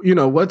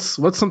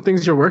what's some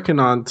things you're working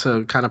on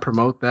to kind of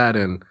promote that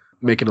and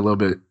make it a little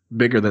bit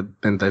bigger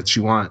than that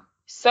you want?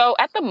 So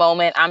at the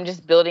moment, I'm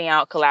just building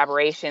out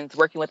collaborations,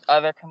 working with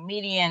other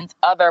comedians,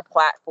 other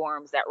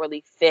platforms that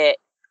really fit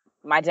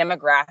my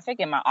demographic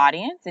and my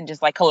audience, and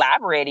just like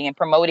collaborating and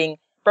promoting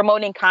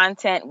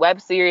content,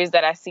 web series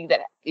that I see that,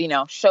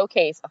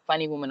 showcase a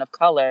funny woman of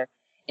color,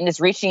 and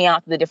just reaching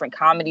out to the different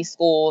comedy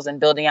schools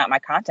and building out my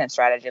content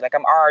strategy. Like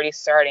I'm already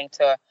starting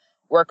to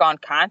work on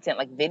content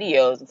like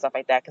videos and stuff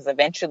like that, because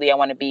eventually I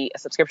want to be a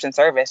subscription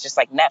service, just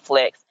like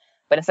Netflix.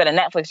 But instead of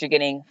Netflix, you're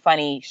getting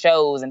funny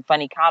shows and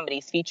funny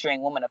comedies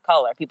featuring women of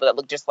color, people that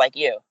look just like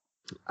you.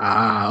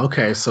 Ah,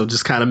 okay. So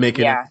just kind of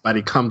making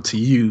everybody come to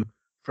you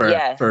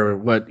for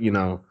what,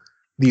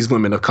 these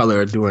women of color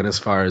are doing as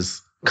far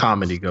as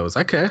comedy goes.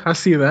 Okay, I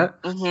see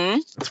that.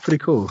 Mm-hmm. That's pretty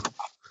cool.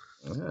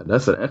 Yeah,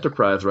 that's an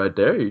enterprise right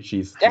there.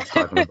 She's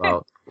talking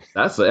about.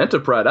 That's an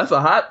enterprise.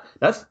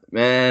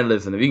 Man,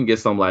 listen, if you can get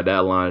something like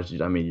that launched,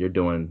 I mean, you're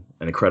doing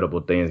an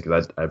incredible things,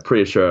 because I'm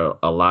pretty sure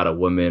a lot of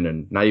women,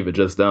 and not even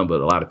just them, but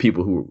a lot of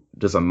people who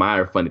just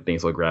admire funny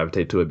things will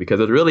gravitate to it,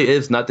 because it really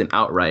is nothing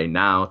out right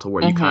now to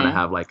where you kind of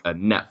have like a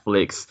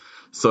Netflix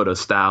sort of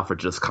style for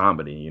just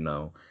comedy,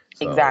 So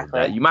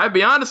exactly. You might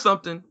be onto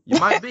something. You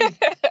might be.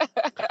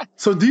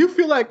 So do you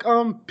feel like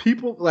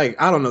people,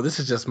 like, I don't know, this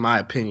is just my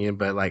opinion,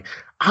 but like,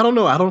 I don't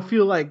know, I don't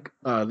feel like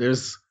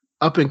there's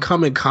up and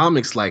coming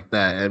comics like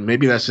that, and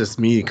maybe that's just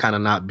me kind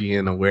of not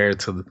being aware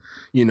to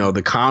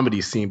the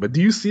comedy scene, but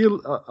do you see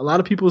a lot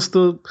of people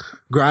still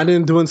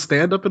grinding, doing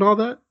stand up and all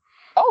that?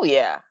 Oh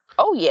yeah,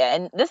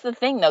 and this is the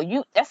thing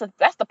though, that's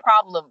the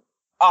problem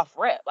off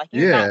rip, like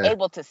you're not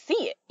able to see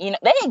it.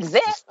 They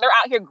exist, they're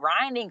out here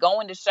grinding,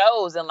 going to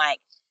shows and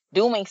like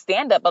doing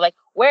stand up, but like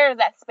where is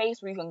that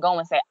space where you can go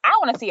and say, I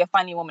want to see a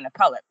funny woman of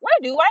color? Where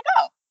do I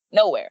go?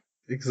 Nowhere.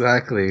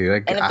 Exactly.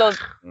 Like, and if those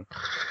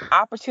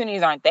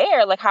opportunities aren't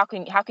there, like how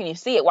can you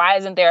see it? Why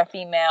isn't there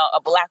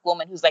a black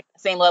woman who's like the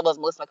same level as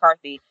Melissa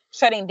McCarthy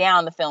shutting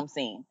down the film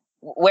scene?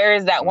 Where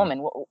is that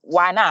woman?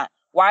 Why not?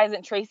 Why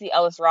isn't Tracy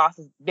Ellis Ross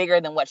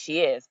bigger than what she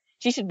is?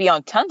 She should be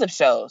on tons of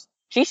shows.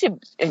 She should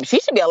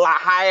be a lot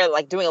higher,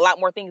 like doing a lot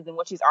more things than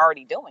what she's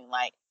already doing.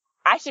 Like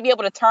I should be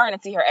able to turn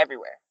and see her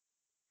everywhere.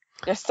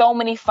 There's so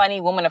many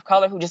funny women of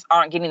color who just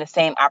aren't getting the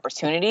same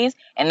opportunities,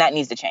 and that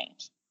needs to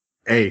change.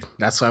 Hey,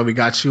 that's why we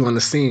got you on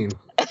the scene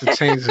to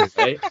change it.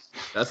 Hey,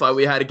 that's why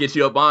we had to get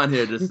you up on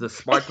here, just to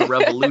spark the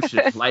revolution,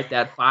 light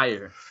that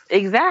fire.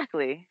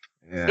 Exactly.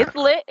 Yeah. It's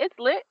lit.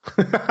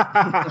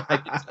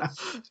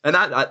 And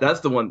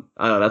that's the one.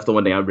 That's the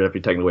one thing I'm really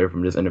taking away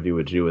from this interview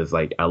with you is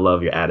like, I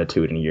love your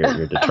attitude and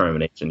your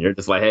determination. You're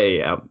just like,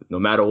 hey, no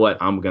matter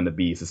what, I'm gonna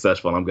be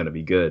successful. I'm gonna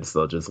be good.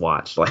 So just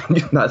watch. Like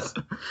those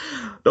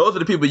are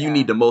the people you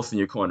need the most in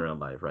your corner in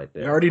life, right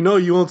there. I already know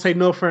you won't take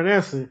no for an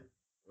answer.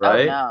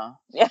 Right? Oh, no.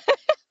 Yeah,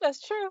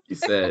 that's true. He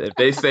said, if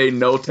they say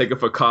no, take it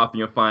for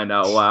coffee and find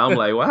out why. I'm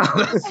like, wow.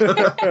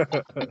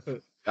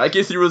 That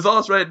gets you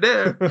results right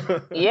there.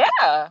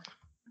 Yeah.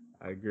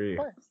 I agree.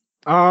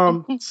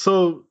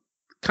 So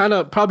kind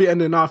of probably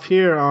ending off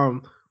here,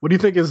 what do you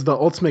think is the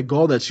ultimate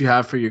goal that you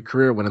have for your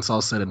career when it's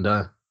all said and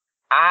done?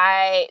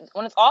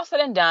 When it's all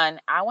said and done,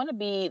 I want to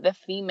be the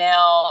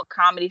female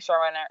comedy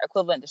showrunner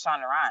equivalent to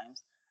Shonda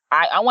Rhimes.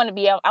 I want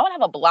to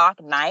have a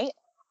block night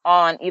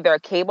on either a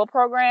cable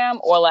program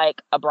or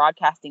like a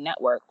broadcasting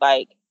network.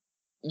 Like,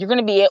 you're going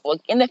to be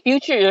in the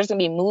future, there's going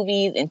to be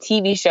movies and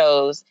TV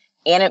shows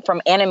and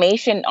from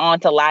animation on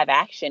to live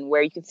action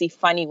where you can see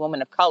funny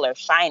women of color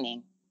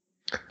shining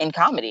in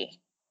comedy.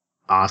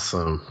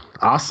 Awesome.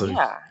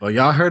 Yeah. Well,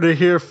 y'all heard it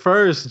here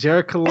first.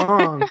 Jerrica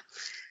Long.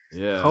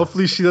 Yeah.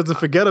 Hopefully she doesn't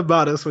forget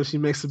about us when she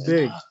makes it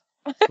big.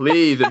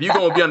 Please, if you're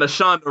going to be on the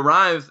Shonda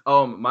Rhimes,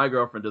 my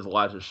girlfriend just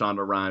watches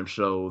Shonda Rhimes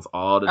shows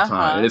all the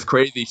time. And it's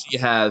crazy. She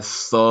has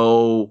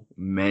so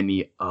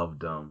many of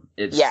them.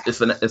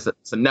 It's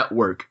a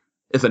network.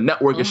 It's a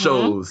network of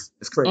shows.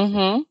 It's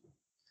crazy.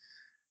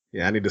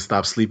 Yeah, I need to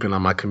stop sleeping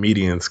on my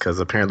comedians because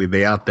apparently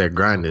they out there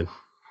grinding.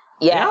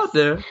 Yeah, they're out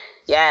there.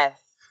 Yes,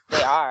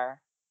 they are.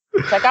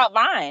 Check out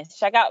Vines.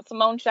 Check out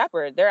Simone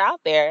Shepherd. They're out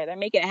there. They're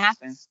making it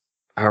happen.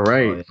 All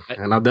right,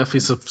 and I'll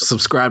definitely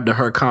subscribe to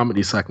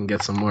HerComedy so I can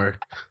get some more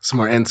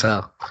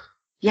intel.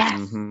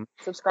 Yes,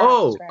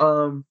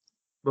 subscribe.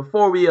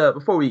 Before we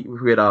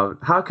get off,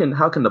 how can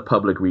the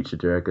public reach you,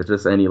 Jerrica?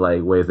 Just any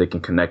like ways they can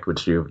connect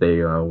with you if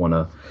they want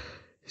to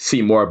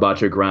see more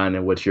about your grind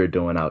and what you're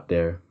doing out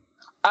there.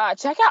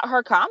 Check out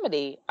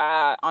HerComedy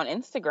on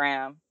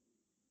Instagram.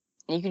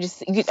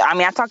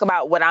 I talk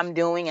about what I'm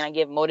doing and I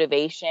give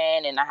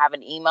motivation and I have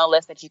an email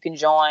list that you can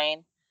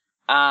join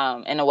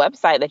and a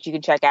website that you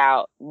can check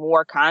out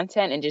more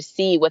content and just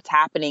see what's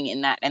happening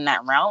in that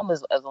realm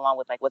as along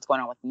with like what's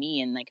going on with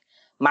me and like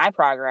my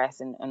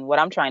progress and what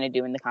I'm trying to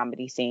do in the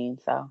comedy scene.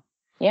 So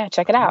yeah,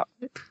 check it out.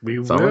 We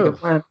will.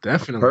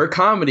 Definitely.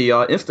 HerComedy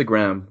on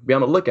Instagram. Be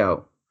on the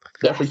lookout.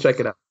 Definitely check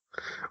it out.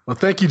 Well,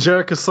 thank you,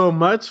 Jerrica, so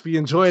much. We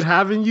enjoyed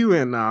having you,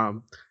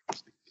 and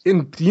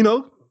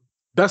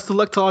best of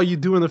luck to all you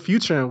do in the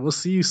future, and we'll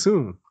see you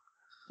soon.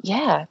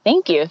 Yeah,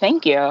 thank you.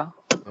 No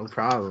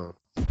problem.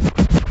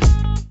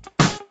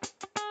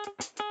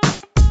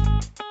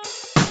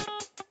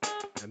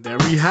 And there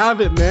we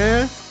have it,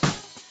 man.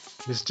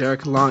 This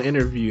Jerrica Long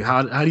interview.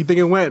 How do you think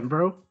it went,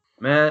 bro?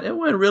 Man, it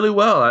went really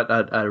well.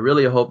 I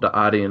really hope the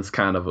audience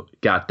kind of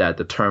got that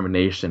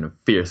determination and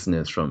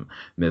fierceness from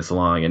Miss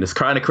Long. And it's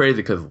kind of crazy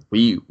because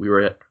we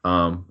were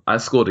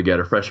at school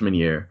together freshman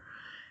year.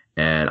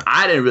 And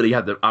I didn't really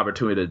have the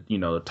opportunity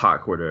to,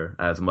 talk with her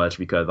as much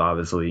because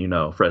obviously,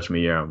 freshman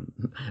year, I'm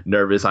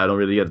nervous. I don't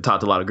really get to talk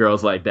to a lot of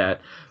girls like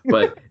that.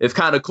 But it's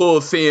kind of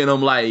cool seeing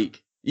them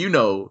like,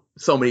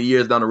 so many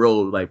years down the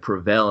road, like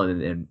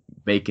prevailing and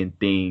making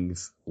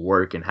things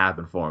work and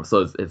happen for them.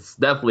 So it's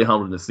definitely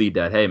humbling to see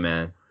that, hey,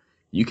 man,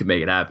 you can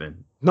make it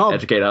happen. No,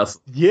 educate us.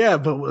 Yeah,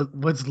 but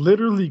what's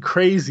literally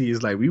crazy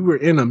is like we were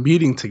in a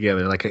meeting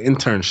together, like an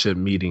internship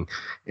meeting,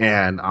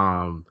 and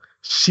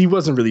she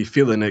wasn't really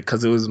feeling it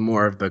because it was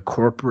more of the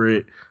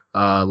corporate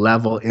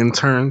level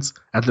interns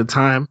at the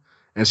time.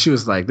 And she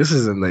was like, this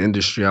isn't the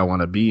industry I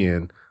want to be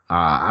in.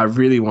 I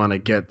really want to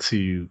get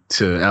to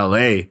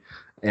LA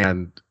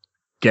and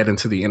get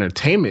into the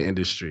entertainment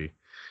industry.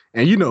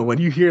 And, when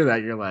you hear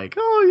that, you're like,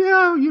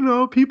 oh,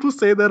 yeah, people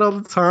say that all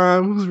the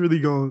time. Who's really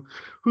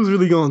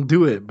going to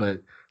do it?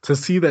 But to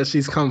see that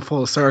she's come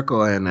full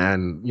circle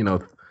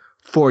and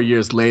 4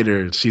 years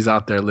later, she's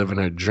out there living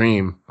her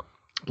dream,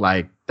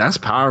 like, that's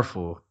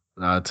powerful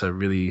to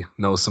really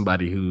know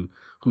somebody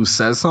who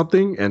says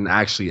something and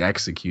actually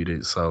execute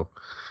it. So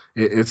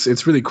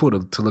it's really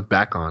cool to look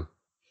back on.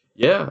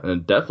 Yeah,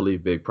 and definitely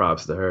big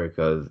props to her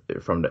because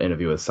from the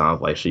interview, it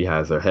sounds like she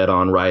has her head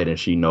on right and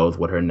she knows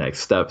what her next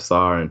steps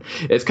are. And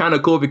it's kind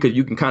of cool because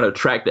you can kind of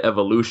track the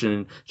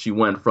evolution. She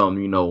went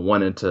from,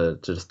 wanting to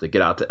just to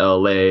get out to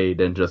LA,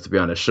 then just to be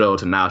on a show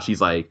to now she's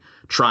like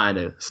trying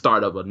to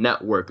start up a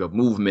network of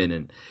movement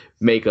and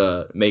make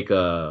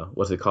a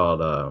what's it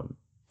called?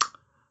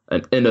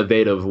 An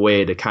innovative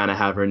way to kind of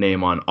have her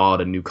name on all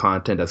the new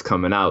content that's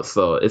coming out.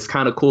 So it's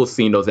kind of cool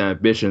seeing those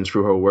ambitions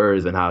through her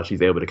words and how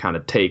she's able to kind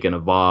of take and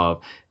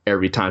evolve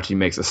every time she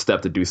makes a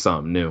step to do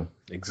something new.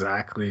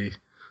 Exactly.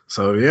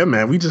 So yeah,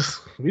 man, we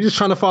just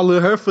trying to follow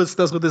her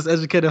footsteps with this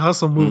educated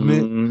hustle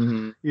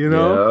movement.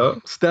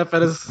 Step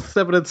at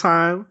a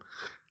time,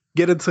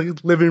 get into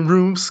living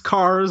rooms,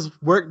 cars,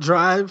 work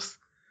drives.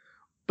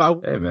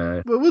 Hey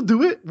man, we'll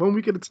do it 1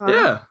 week at a time.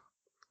 Yeah.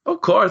 Of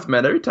course,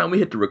 man. Every time we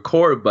hit the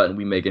record button,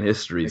 we making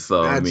history.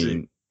 So,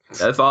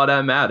 that's all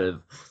that matters.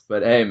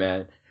 But, hey,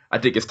 man, I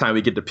think it's time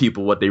we get the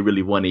people what they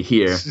really want to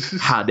hear,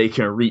 how they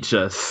can reach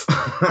us.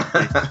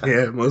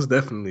 Yeah, most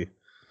definitely.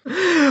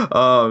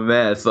 Oh,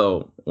 man.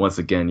 So, once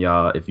again,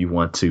 y'all, if you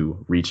want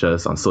to reach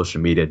us on social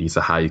media, these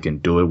are how you can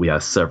do it. We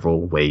have several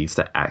ways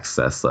to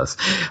access us.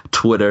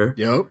 Twitter,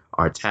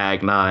 our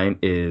tagline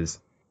is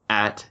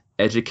at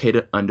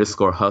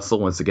educated_hustle.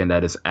 Once again,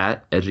 that is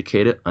at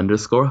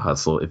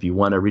educated_hustle. If you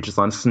want to reach us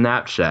on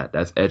Snapchat,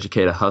 that's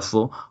educated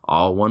hustle,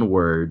 all one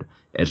word.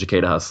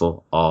 Educated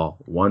hustle, all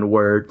one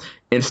word.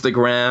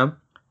 Instagram,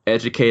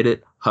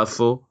 educated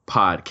hustle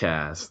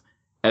podcast.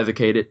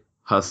 Educated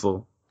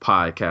hustle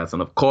podcast.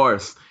 And of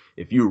course,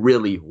 if you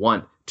really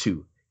want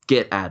to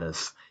get at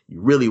us,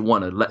 you really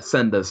want to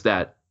send us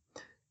that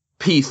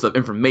piece of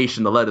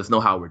information to let us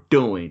know how we're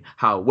doing,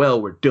 how well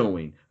we're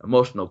doing,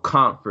 emotional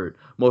comfort,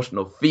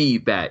 emotional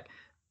feedback,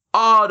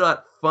 all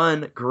that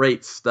fun,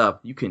 great stuff.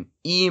 You can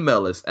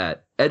email us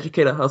at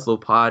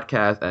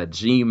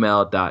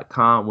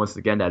educatorhustlepodcast@gmail.com. Once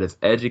again, that is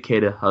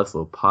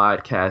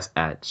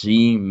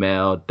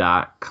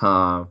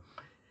educatorhustlepodcast@gmail.com.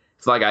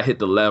 It's like I hit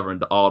the lever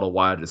and all the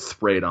water just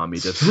sprayed on me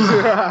just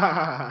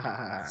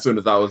as soon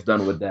as I was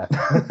done with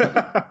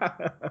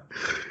that.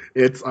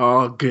 It's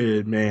all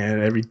good, man.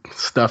 Every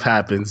stuff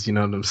happens, you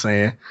know what I'm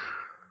saying?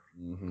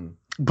 Mm-hmm.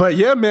 But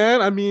yeah,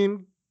 man, I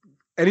mean,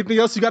 anything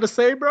else you got to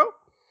say, bro?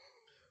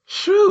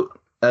 Shoot.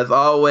 As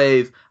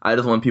always, I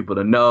just want people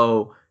to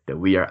know that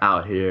we are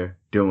out here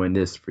doing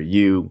this for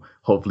you.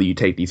 Hopefully you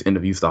take these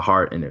interviews to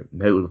heart and it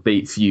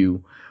motivates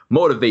you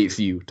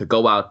to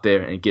go out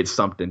there and get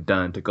something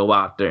done, to go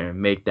out there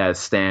and make that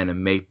stand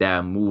and make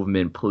that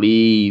movement.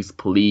 Please,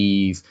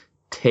 please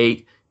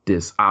take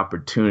this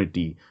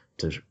opportunity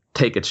to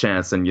take a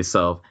chance on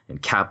yourself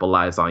and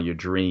capitalize on your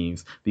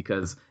dreams.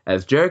 Because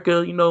as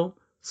Jerrica,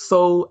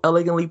 so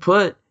elegantly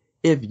put,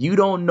 if you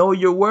don't know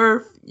your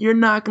worth, you're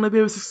not going to be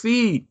able to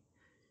succeed.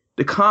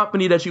 The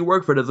company that you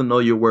work for doesn't know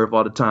your worth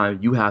all the time.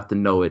 You have to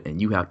know it,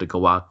 and you have to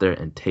go out there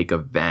and take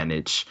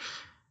advantage.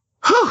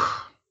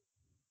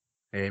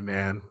 Hey,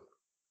 man,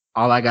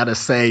 all I got to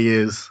say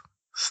is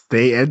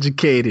stay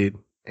educated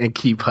and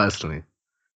keep hustling.